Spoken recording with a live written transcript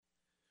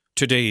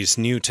Today's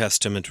New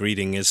Testament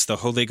reading is the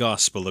Holy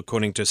Gospel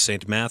according to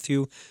St.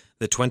 Matthew,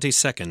 the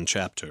 22nd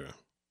chapter.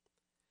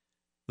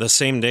 The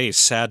same day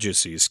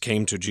Sadducees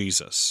came to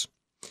Jesus,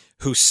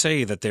 who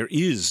say that there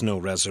is no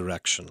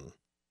resurrection.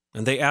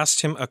 And they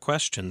asked him a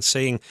question,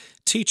 saying,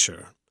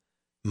 "Teacher,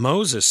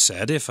 Moses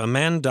said if a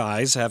man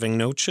dies having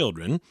no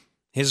children,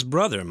 his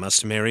brother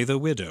must marry the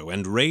widow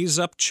and raise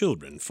up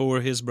children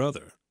for his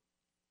brother.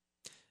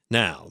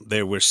 Now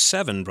there were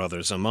 7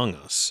 brothers among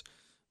us.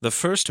 The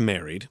first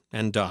married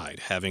and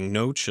died, having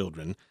no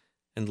children,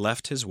 and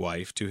left his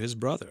wife to his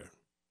brother.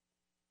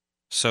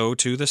 So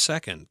to the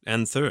second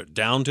and third,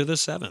 down to the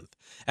 7th.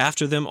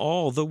 After them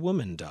all the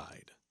woman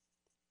died.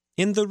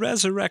 In the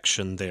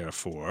resurrection,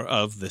 therefore,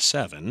 of the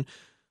 7,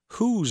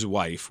 whose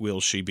wife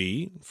will she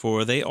be?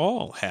 For they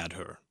all had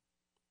her."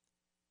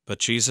 But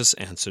Jesus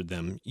answered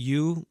them,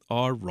 "You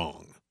are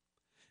wrong,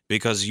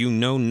 because you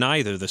know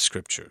neither the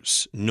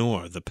Scriptures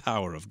nor the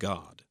power of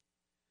God.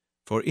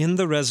 For in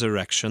the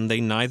resurrection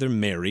they neither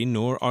marry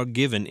nor are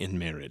given in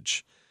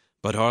marriage,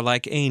 but are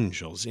like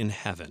angels in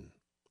heaven.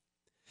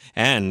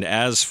 And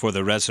as for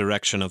the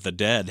resurrection of the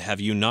dead,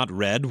 have you not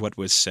read what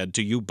was said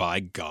to you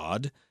by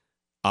God?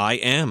 I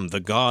am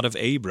the God of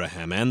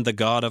Abraham, and the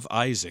God of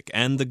Isaac,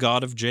 and the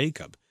God of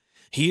Jacob.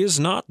 He is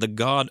not the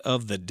God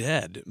of the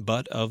dead,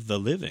 but of the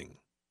living."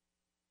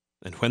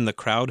 And when the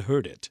crowd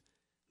heard it,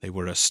 they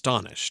were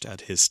astonished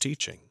at his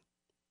teaching.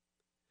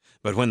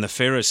 But when the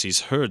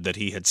Pharisees heard that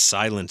he had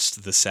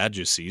silenced the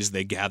Sadducees,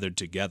 they gathered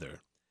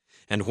together.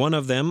 And one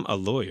of them, a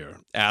lawyer,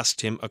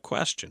 asked him a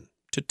question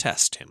to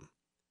test him.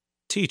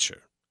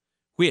 "Teacher,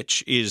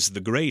 which is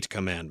the great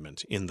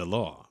commandment in the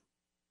law?"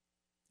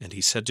 And he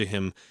said to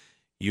him,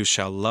 "You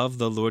shall love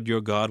the Lord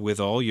your God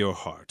with all your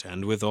heart,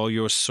 and with all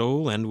your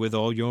soul, and with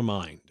all your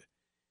mind.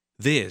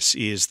 This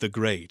is the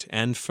great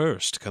and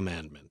first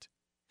commandment.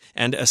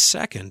 And a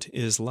second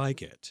is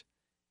like it.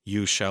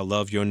 You shall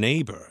love your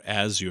neighbor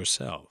as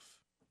yourself.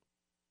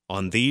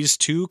 On these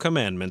 2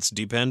 commandments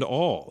depend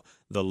all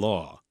the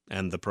law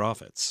and the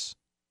prophets."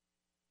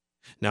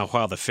 Now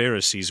while the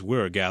Pharisees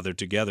were gathered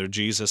together,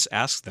 Jesus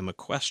asked them a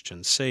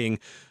question, saying,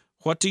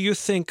 "What do you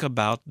think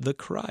about the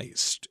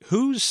Christ?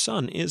 Whose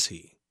son is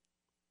he?"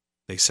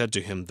 They said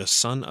to him, "The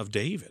son of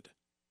David."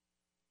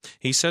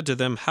 He said to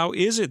them, "How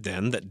is it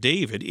then that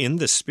David in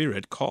the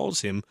Spirit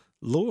calls him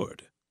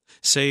Lord,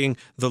 saying,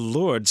 'The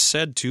Lord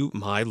said to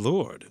my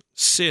Lord,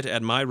 sit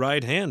at my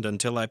right hand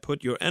until I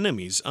put your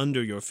enemies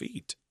under your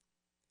feet'?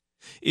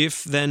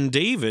 If then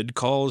David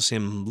calls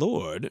him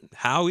Lord,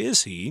 how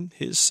is he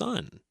his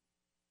son?"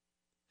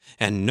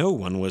 And no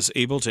one was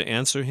able to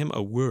answer him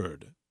a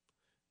word,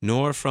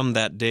 nor from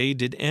that day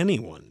did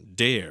anyone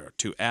dare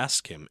to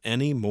ask him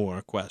any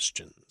more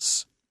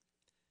questions.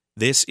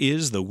 This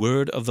is the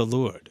word of the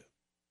Lord.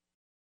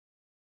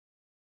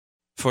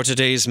 For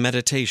today's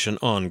meditation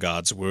on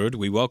God's Word,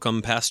 we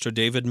welcome Pastor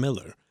David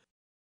Miller.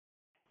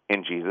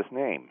 In Jesus'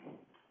 name.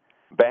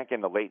 Back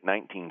in the late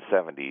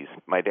 1970s,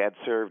 my dad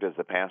served as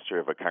the pastor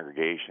of a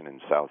congregation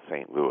in South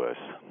St. Louis.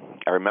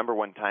 I remember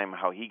one time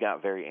how he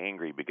got very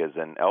angry because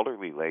an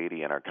elderly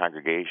lady in our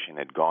congregation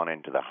had gone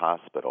into the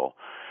hospital,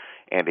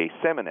 and a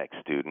Seminex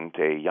student,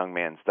 a young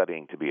man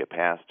studying to be a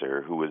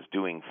pastor who was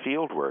doing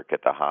field work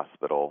at the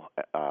hospital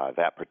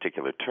that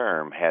particular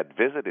term, had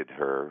visited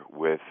her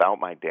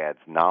without my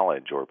dad's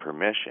knowledge or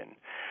permission.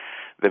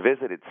 The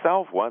visit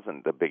itself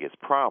wasn't the biggest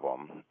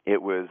problem.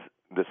 It was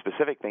the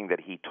specific thing that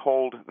he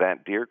told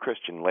that dear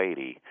Christian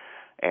lady,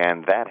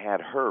 and that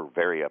had her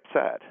very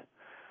upset.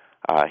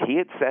 He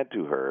had said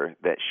to her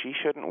that she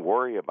shouldn't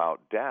worry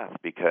about death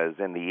because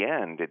in the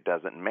end it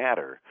doesn't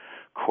matter.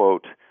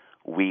 Quote,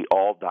 "We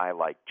all die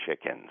like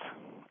chickens."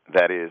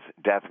 That is,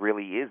 death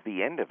really is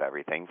the end of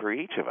everything for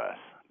each of us.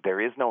 There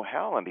is no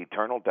hell and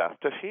eternal death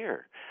to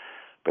fear.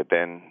 But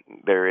then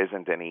there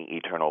isn't any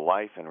eternal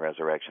life and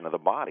resurrection of the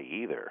body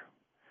either.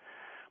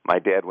 My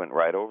dad went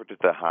right over to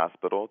the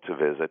hospital to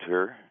visit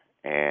her,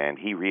 and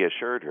he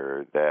reassured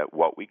her that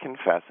what we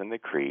confess in the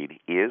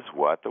Creed is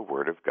what the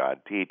Word of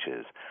God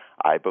teaches.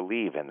 I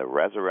believe in the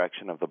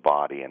resurrection of the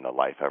body and the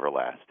life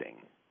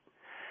everlasting.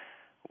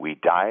 We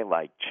die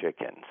like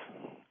chickens.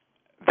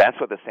 That's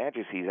what the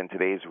Sadducees in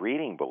today's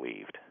reading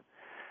believed.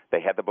 They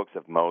had the books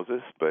of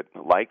Moses, but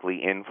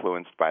likely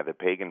influenced by the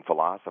pagan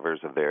philosophers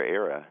of their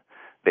era,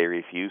 they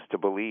refused to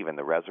believe in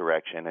the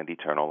resurrection and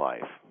eternal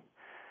life.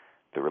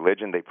 The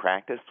religion they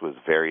practiced was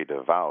very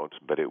devout,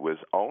 but it was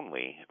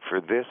only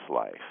for this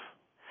life.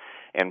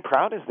 And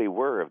proud as they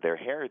were of their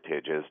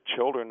heritage as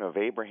children of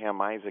Abraham,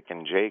 Isaac,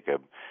 and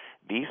Jacob,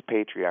 these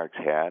patriarchs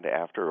had,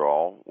 after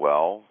all,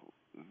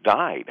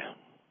 died.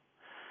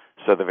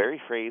 So the very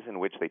phrase in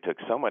which they took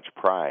so much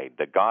pride,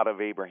 the God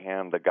of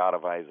Abraham, the God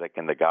of Isaac,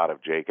 and the God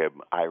of Jacob,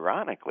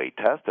 ironically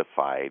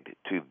testified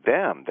to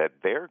them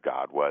that their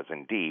God was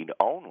indeed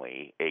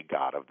only a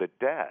God of the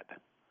dead.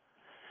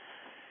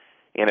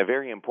 In a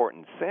very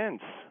important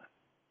sense,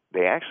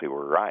 they actually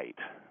were right.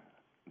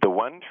 The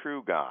one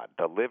true God,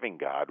 the living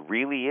God,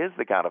 really is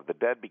the God of the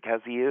dead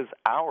because he is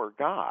our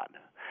God.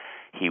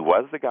 He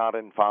was the God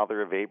and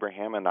Father of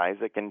Abraham and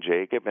Isaac and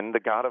Jacob, and the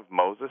God of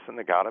Moses and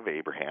the God of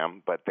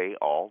Abraham, but they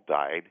all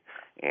died,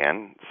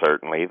 and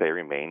certainly they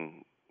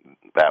remain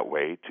that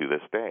way to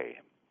this day.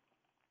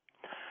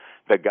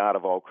 The God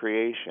of all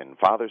creation,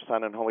 Father,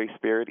 Son, and Holy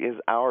Spirit, is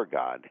our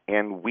God,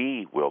 and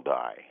we will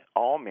die.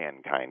 All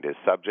mankind is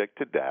subject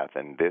to death,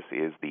 and this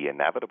is the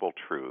inevitable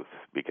truth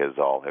because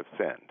all have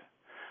sinned.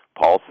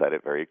 Paul said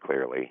it very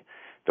clearly.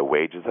 The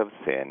wages of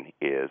sin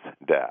is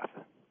death.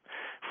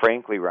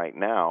 Frankly, right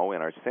now,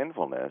 in our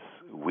sinfulness,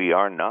 we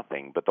are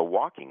nothing but the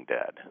walking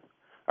dead.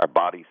 Our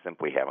bodies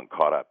simply haven't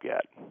caught up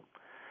yet.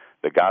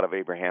 The God of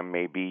Abraham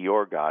may be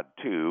your God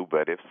too,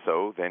 but if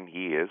so, then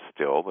he is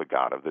still the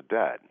God of the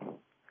dead.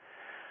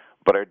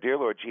 But our dear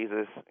Lord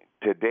Jesus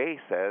today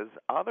says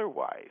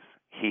otherwise.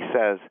 He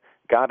says,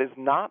 God is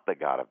not the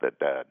God of the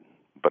dead,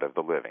 but of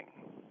the living.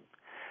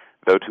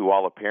 Though to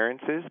all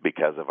appearances,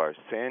 because of our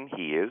sin,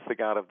 he is the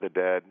God of the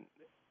dead,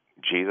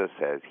 Jesus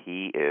says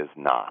he is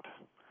not.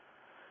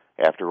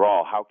 After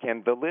all, how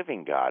can the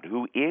living God,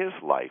 who is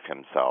life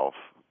himself,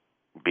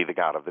 be the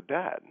God of the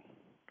dead?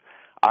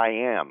 I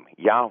am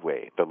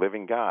Yahweh, the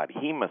living God.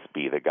 He must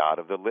be the God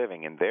of the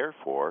living, and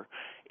therefore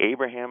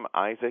Abraham,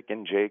 Isaac,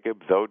 and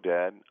Jacob, though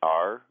dead,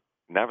 are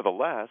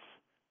nevertheless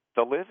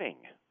the living.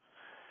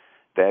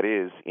 That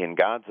is, in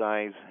God's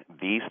eyes,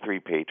 these three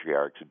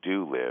patriarchs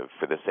do live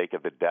for the sake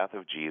of the death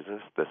of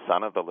Jesus, the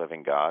Son of the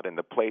living God, in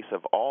the place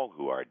of all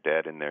who are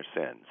dead in their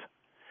sins.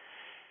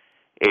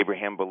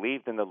 Abraham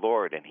believed in the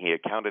Lord, and he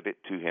accounted it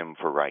to him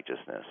for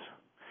righteousness.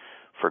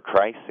 For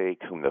Christ's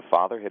sake, whom the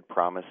Father had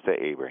promised to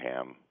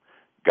Abraham,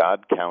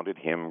 God counted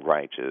him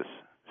righteous,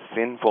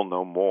 sinful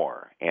no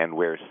more, and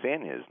where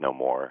sin is no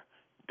more,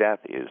 death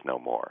is no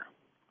more.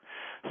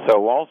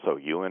 So also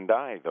you and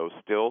I, though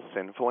still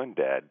sinful and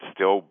dead,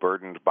 still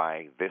burdened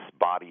by this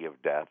body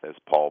of death, as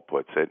Paul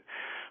puts it,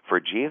 for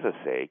Jesus'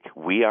 sake,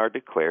 we are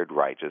declared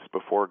righteous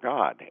before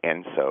God,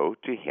 and so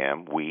to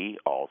him we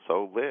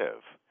also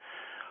live.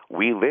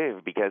 We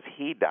live because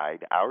he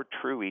died our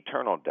true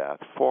eternal death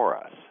for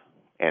us,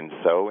 and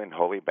so in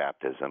holy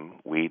baptism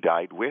we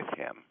died with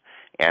him,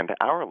 and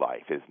our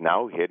life is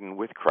now hidden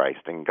with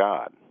Christ in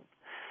God.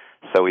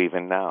 So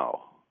even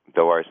now,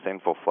 though our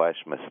sinful flesh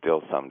must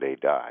still someday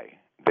die,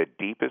 the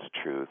deepest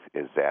truth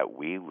is that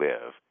we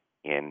live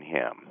in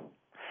him.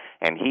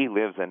 And he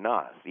lives in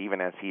us, even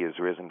as he is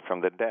risen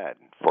from the dead,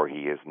 for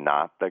he is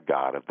not the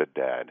God of the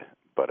dead,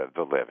 but of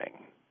the living.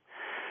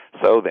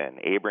 So then,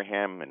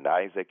 Abraham and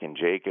Isaac and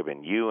Jacob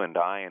and you and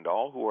I and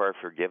all who are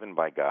forgiven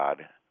by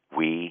God,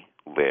 we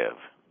live.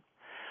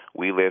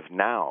 We live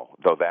now,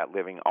 though that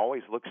living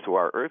always looks to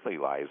our earthly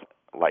lives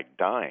like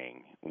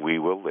dying, we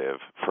will live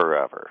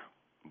forever,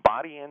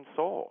 body and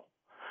soul.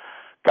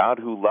 God,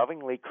 who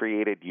lovingly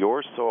created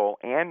your soul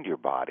and your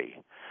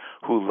body,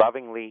 who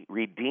lovingly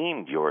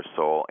redeemed your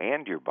soul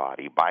and your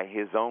body by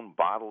his own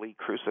bodily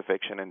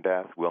crucifixion and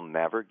death, will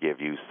never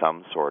give you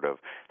some sort of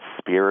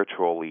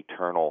spiritual,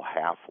 eternal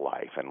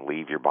half-life and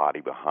leave your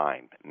body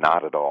behind.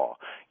 Not at all.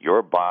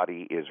 Your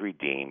body is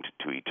redeemed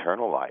to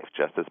eternal life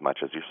just as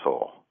much as your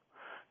soul.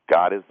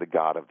 God is the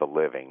God of the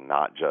living,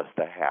 not just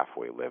the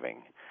halfway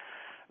living.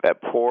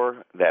 That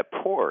poor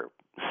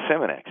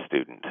Simonex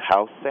student,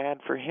 how sad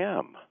for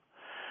him.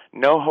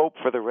 No hope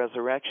for the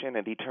resurrection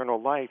and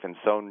eternal life, and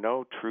so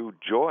no true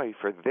joy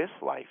for this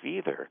life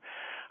either.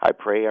 I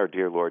pray our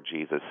dear Lord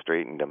Jesus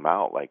straightened him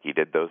out like he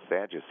did those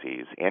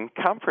Sadducees and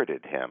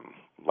comforted him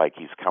like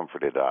he's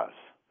comforted us.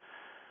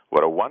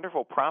 What a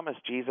wonderful promise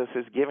Jesus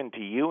has given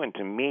to you and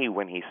to me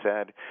when he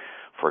said,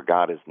 "For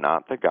God is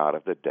not the God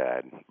of the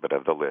dead, but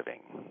of the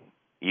living."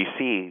 You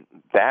see,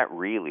 that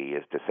really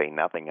is to say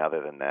nothing other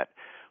than that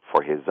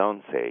for his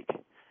own sake,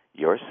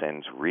 your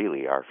sins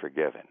really are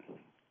forgiven.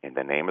 In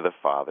the name of the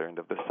Father, and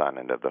of the Son,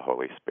 and of the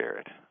Holy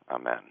Spirit.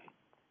 Amen.